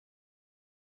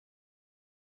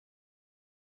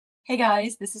Hey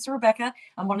guys, this is Rebecca.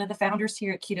 I'm one of the founders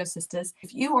here at Keto Sisters.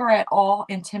 If you are at all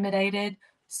intimidated,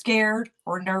 scared,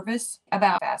 or nervous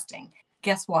about fasting,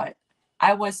 guess what?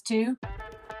 I was too.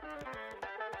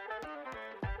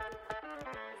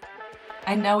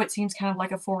 I know it seems kind of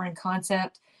like a foreign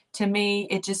concept. To me,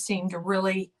 it just seemed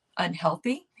really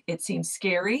unhealthy. It seemed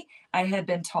scary. I had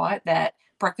been taught that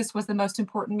breakfast was the most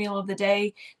important meal of the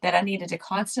day, that I needed to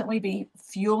constantly be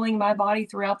fueling my body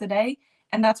throughout the day.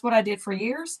 And that's what I did for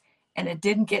years. And it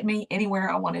didn't get me anywhere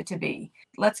I wanted to be.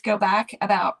 Let's go back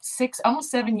about 6,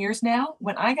 almost 7 years now.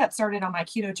 When I got started on my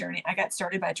keto journey, I got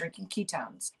started by drinking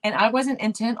ketones. And I wasn't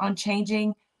intent on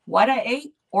changing what I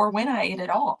ate or when I ate at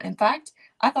all. In fact,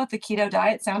 I thought the keto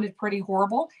diet sounded pretty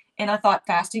horrible, and I thought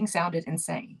fasting sounded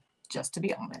insane, just to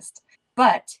be honest.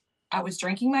 But I was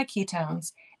drinking my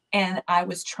ketones, and I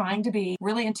was trying to be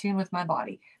really in tune with my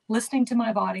body, listening to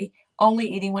my body,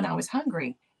 only eating when I was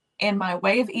hungry. And my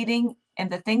way of eating and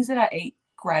the things that I ate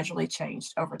gradually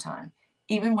changed over time,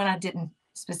 even when I didn't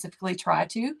specifically try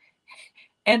to.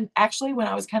 And actually, when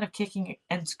I was kind of kicking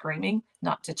and screaming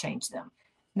not to change them.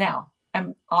 Now,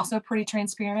 I'm also pretty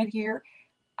transparent here.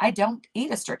 I don't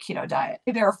eat a strict keto diet.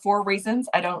 There are 4 reasons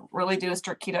I don't really do a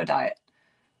strict keto diet.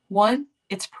 1,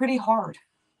 it's pretty hard.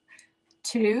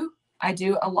 2, I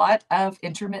do a lot of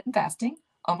intermittent fasting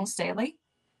almost daily.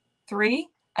 3,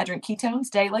 I drink ketones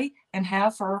daily and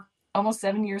have for almost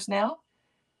 7 years now.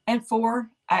 And 4,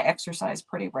 I exercise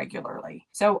pretty regularly.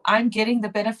 So I'm getting the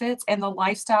benefits and the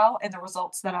lifestyle and the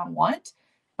results that I want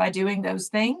by doing those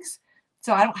things.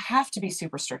 So I don't have to be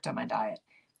super strict on my diet.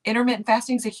 Intermittent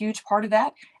fasting is a huge part of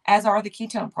that, as are the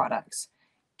ketone products.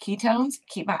 Ketones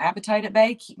keep my appetite at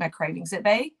bay, keep my cravings at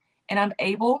bay, and I'm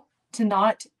able to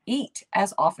not eat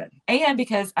as often. And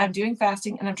because I'm doing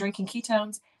fasting and I'm drinking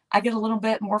ketones, I get a little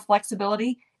bit more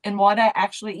flexibility in what I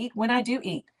actually eat when I do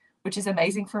eat, which is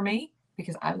amazing for me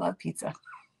because I love pizza.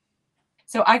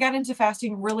 So I got into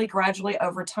fasting really gradually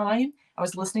over time. I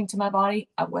was listening to my body.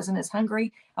 I wasn't as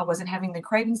hungry. I wasn't having the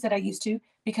cravings that I used to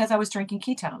because I was drinking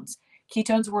ketones.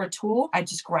 Ketones were a tool. I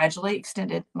just gradually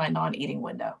extended my non-eating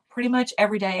window. Pretty much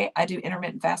every day I do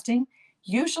intermittent fasting.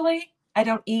 Usually I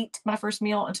don't eat my first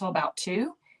meal until about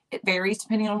 2. It varies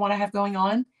depending on what I have going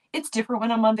on. It's different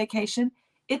when I'm on vacation.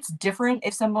 It's different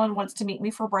if someone wants to meet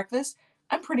me for breakfast.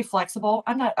 I'm pretty flexible.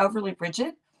 I'm not overly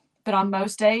rigid, but on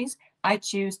most days I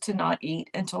choose to not eat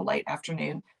until late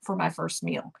afternoon for my first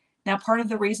meal. Now, part of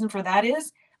the reason for that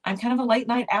is I'm kind of a late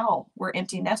night owl. We're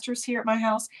empty nesters here at my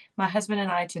house. My husband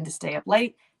and I tend to stay up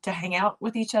late to hang out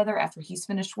with each other after he's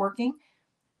finished working.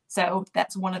 So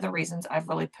that's one of the reasons I've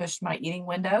really pushed my eating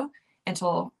window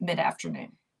until mid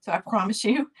afternoon. So I promise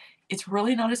you, it's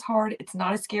really not as hard. It's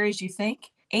not as scary as you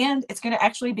think. And it's going to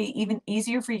actually be even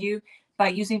easier for you by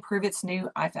using Pruvit's new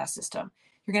iFast system.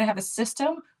 You're going to have a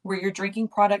system where you're drinking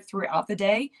product throughout the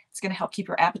day. It's going to help keep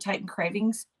your appetite and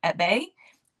cravings at bay.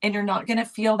 And you're not going to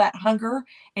feel that hunger,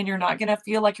 and you're not going to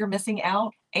feel like you're missing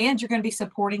out. And you're going to be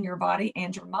supporting your body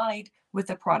and your mind with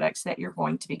the products that you're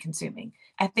going to be consuming.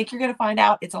 I think you're going to find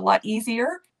out it's a lot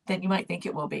easier than you might think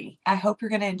it will be. I hope you're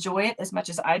going to enjoy it as much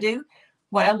as I do.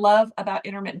 What I love about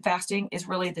intermittent fasting is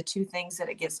really the 2 things that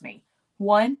it gives me.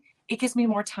 1, it gives me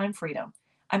more time freedom.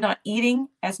 I'm not eating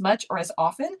as much or as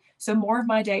often, so more of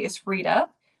my day is freed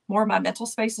up. More of my mental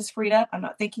space is freed up. I'm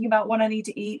not thinking about what I need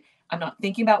to eat. I'm not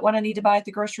thinking about what I need to buy at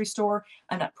the grocery store.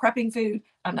 I'm not prepping food.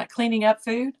 I'm not cleaning up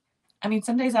food. I mean,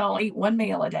 some days I'll eat 1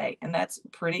 meal a day, and that's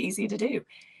pretty easy to do.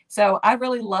 So I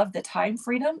really love the time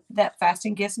freedom that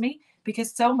fasting gives me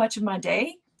because so much of my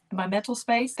day, my mental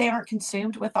space, they aren't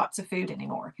consumed with thoughts of food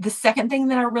anymore. The second thing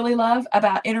that I really love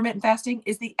about intermittent fasting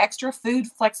is the extra food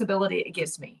flexibility it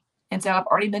gives me. And so I've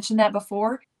already mentioned that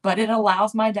before, but it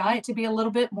allows my diet to be a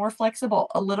little bit more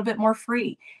flexible, a little bit more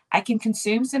free. I can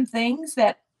consume some things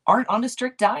that aren't on a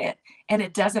strict diet, and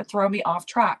it doesn't throw me off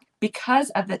track. Because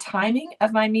of the timing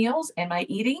of my meals and my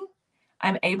eating,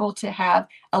 I'm able to have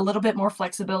a little bit more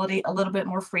flexibility, a little bit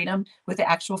more freedom with the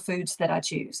actual foods that I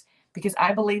choose. Because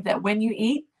I believe that when you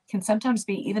eat can sometimes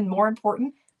be even more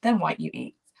important than what you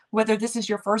eat. Whether this is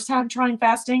your first time trying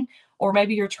fasting, or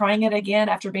maybe you're trying it again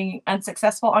after being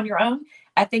unsuccessful on your own,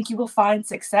 I think you will find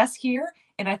success here.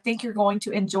 And I think you're going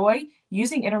to enjoy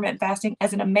using intermittent fasting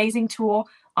as an amazing tool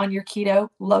on your keto,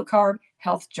 low carb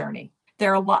health journey.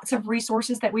 There are lots of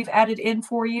resources that we've added in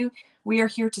for you. We are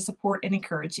here to support and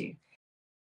encourage you.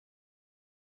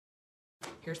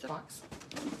 Here's the box.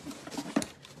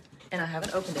 And I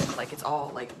haven't opened it, like it's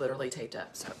all like literally taped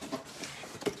up. So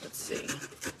let's see.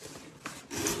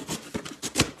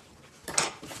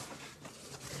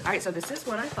 All right, so this is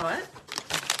what I thought.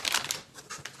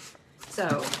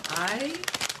 So I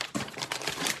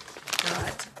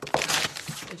got,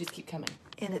 I just keep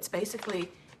And it's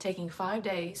basically taking 5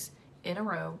 days in a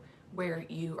row where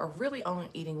you are really only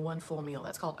eating one full meal.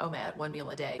 That's called OMAD, one meal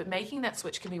a day. But making that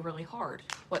switch can be really hard.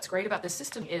 What's great about this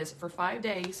system is for 5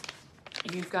 days,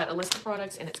 you've got a list of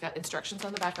products and it's got instructions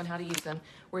on the back on how to use them,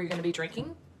 where you're going to be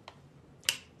drinking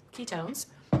ketones.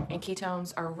 And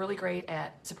ketones are really great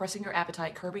at suppressing your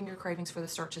appetite, curbing your cravings for the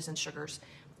starches and sugars.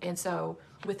 And so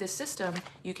with this system,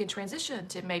 you can transition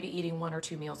to maybe eating 1 or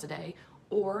 2 meals a day,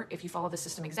 or if you follow the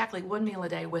system exactly, 1 meal a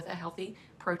day with a healthy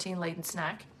protein-laden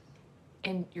snack,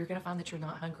 and you're gonna find that you're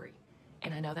not hungry.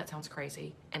 And I know that sounds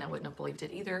crazy, and I wouldn't have believed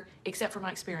it either, except for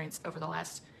my experience over the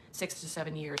last 6 to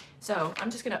 7 years. So I'm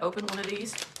just gonna open one of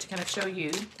these to kind of show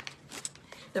you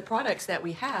the products that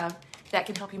we have that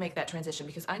can help you make that transition,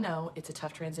 because I know it's a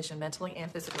tough transition mentally and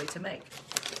physically to make.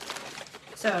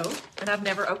 So, and I've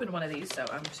never opened one of these, so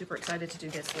I'm super excited to do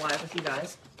this live with you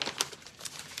guys.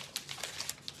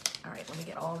 All right, let me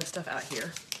get all this stuff out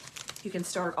here. You can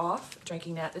start off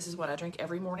drinking that. This is what I drink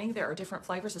every morning. There are different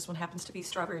flavors. This one happens to be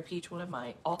strawberry peach, one of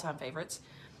my all-time favorites.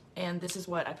 And this is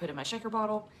what I put in my shaker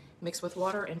bottle, mix with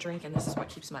water and drink, and this is what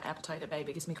keeps my appetite at bay.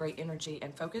 It gives me great energy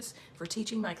and focus for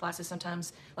teaching my classes.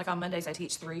 Sometimes, like on Mondays, I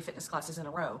teach 3 fitness classes in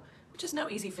a row, which is no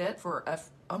easy fit for a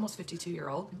almost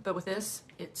 52-year-old. But with this,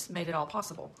 it's made it all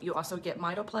possible. You also get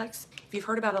Mitoplex. If you've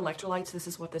heard about electrolytes, this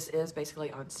is what this is,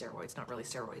 basically on steroids. Not really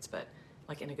steroids, but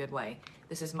like in a good way.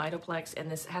 This is Mitoplex,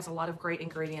 and this has a lot of great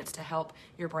ingredients to help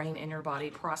your brain and your body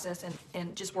process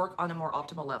and just work on a more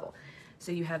optimal level.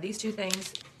 So you have these 2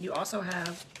 things. You also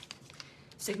have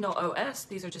Signal OS.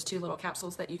 These are just 2 little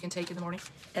capsules that you can take in the morning.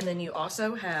 And then you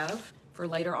also have, for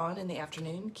later on in the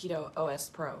afternoon, Keto OS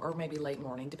Pro, or maybe late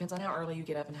morning. Depends on how early you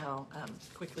get up and how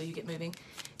quickly you get moving.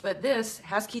 But this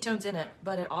has ketones in it,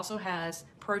 but it also has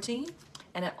protein,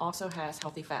 and it also has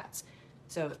healthy fats.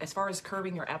 So as far as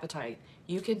curbing your appetite,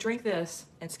 you can drink this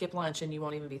and skip lunch and you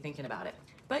won't even be thinking about it.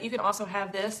 But you can also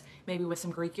have this maybe with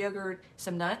some Greek yogurt,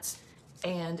 some nuts,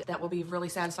 and that will be really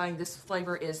satisfying. This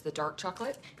flavor is the dark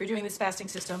chocolate. If you're doing this fasting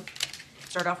system,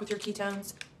 start off with your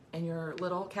ketones and your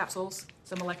little capsules,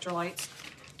 some electrolytes.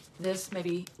 This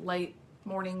maybe late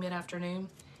morning, mid-afternoon,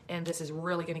 and this is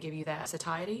really gonna give you that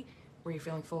satiety where you're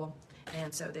feeling full.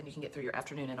 And so then you can get through your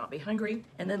afternoon and not be hungry.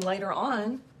 And then later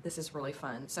on, this is really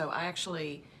fun. So I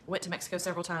actually went to Mexico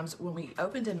several times when we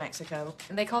opened in Mexico,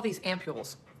 and they call these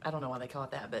ampules. I don't know why they call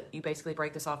it that, but you basically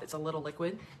break this off. It's a little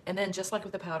liquid. And then just like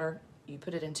with the powder, you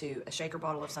put it into a shaker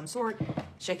bottle of some sort,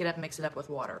 shake it up and mix it up with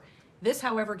water. This,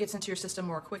 however, gets into your system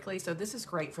more quickly. So this is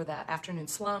great for that afternoon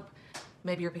slump.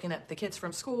 Maybe you're picking up the kids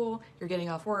from school, you're getting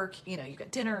off work, you know, you've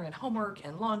got dinner and homework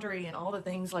and laundry and all the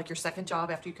things like your second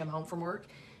job after you come home from work.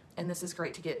 And this is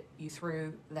great to get you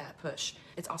through that push.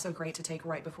 It's also great to take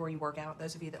right before you work out.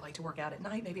 Those of you that like to work out at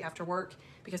night, maybe after work,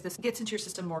 because this gets into your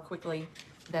system more quickly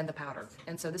than the powder.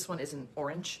 And so this one is an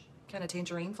orange kind of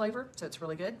tangerine flavor, so it's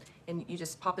really good. And you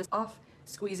just pop this off,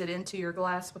 squeeze it into your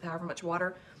glass with however much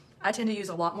water. I tend to use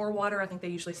a lot more water. I think they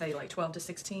usually say like 12 to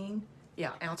 16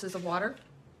 ounces of water.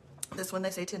 This one they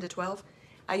say 10 to 12.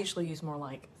 I usually use more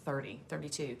like 30,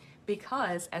 32,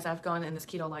 because as I've gone in this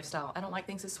keto lifestyle, I don't like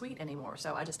things as sweet anymore,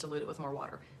 so I just dilute it with more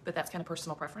water. But that's kind of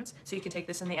personal preference. So you can take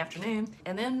this in the afternoon,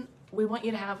 and then we want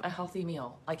you to have a healthy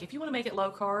meal. Like if you want to make it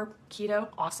low carb, keto,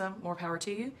 awesome, more power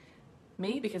to you.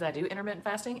 Me, because I do intermittent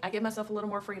fasting, I give myself a little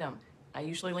more freedom. I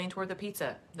usually lean toward the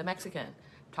pizza, the Mexican.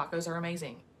 Tacos are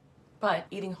amazing. But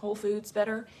eating whole foods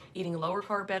better, eating lower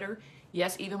carb better.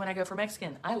 Yes, even when I go for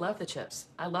Mexican, I love the chips.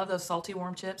 I love those salty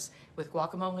warm chips with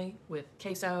guacamole, with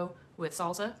queso, with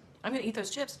salsa. I'm gonna eat those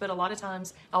chips, but a lot of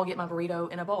times I'll get my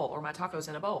burrito in a bowl or my tacos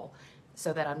in a bowl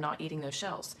so that I'm not eating those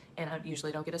shells. And I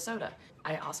usually don't get a soda.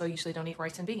 I also usually don't eat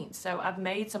rice and beans. So I've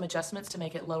made some adjustments to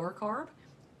make it lower carb,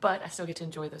 but I still get to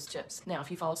enjoy those chips. Now, if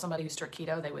you follow somebody who's strict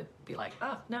keto, they would be like,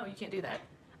 oh, no, you can't do that.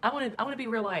 I want to be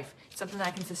real life, something that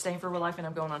I can sustain for real life, and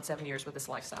I'm going on 7 years with this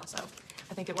lifestyle, so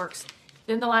I think it works.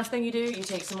 Then the last thing you do, you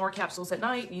take some more capsules at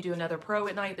night, you do another pro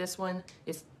at night. This one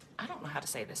is, I don't know how to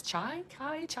say this, chai,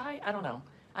 I don't know.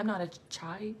 I'm not a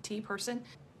chai tea person,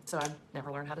 so I've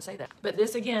never learned how to say that. But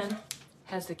this again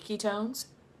has the ketones,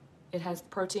 it has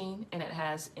protein, and it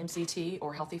has MCT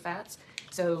or healthy fats.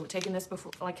 So taking this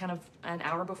before, like kind of an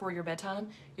hour before your bedtime,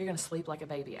 you're gonna sleep like a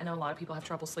baby. I know a lot of people have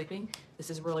trouble sleeping. This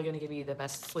is really gonna give you the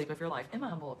best sleep of your life, in my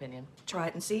humble opinion. Try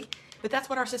it and see. But that's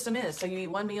what our system is. So you eat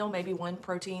one meal, maybe one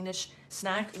protein-ish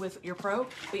snack with your pro,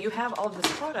 but you have all of this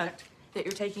product that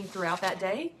you're taking throughout that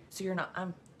day. So you're not,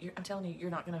 I'm telling you, you're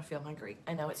not gonna feel hungry.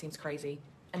 I know it seems crazy.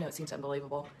 I know it seems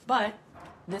unbelievable, but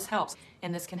this helps.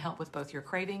 And this can help with both your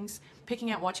cravings, picking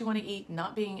out what you want to eat,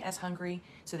 not being as hungry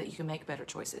so that you can make better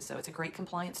choices. So it's a great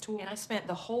compliance tool. And I spent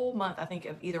the whole month, I think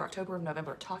of either October or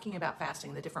November, talking about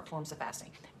fasting, the different forms of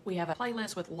fasting. We have a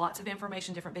playlist with lots of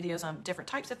information, different videos on different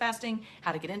types of fasting,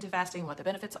 how to get into fasting, what the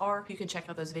benefits are. You can check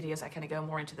out those videos. I kind of go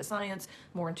more into the science,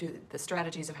 more into the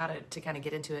strategies of how to kind of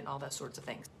get into it and all those sorts of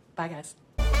things. Bye guys.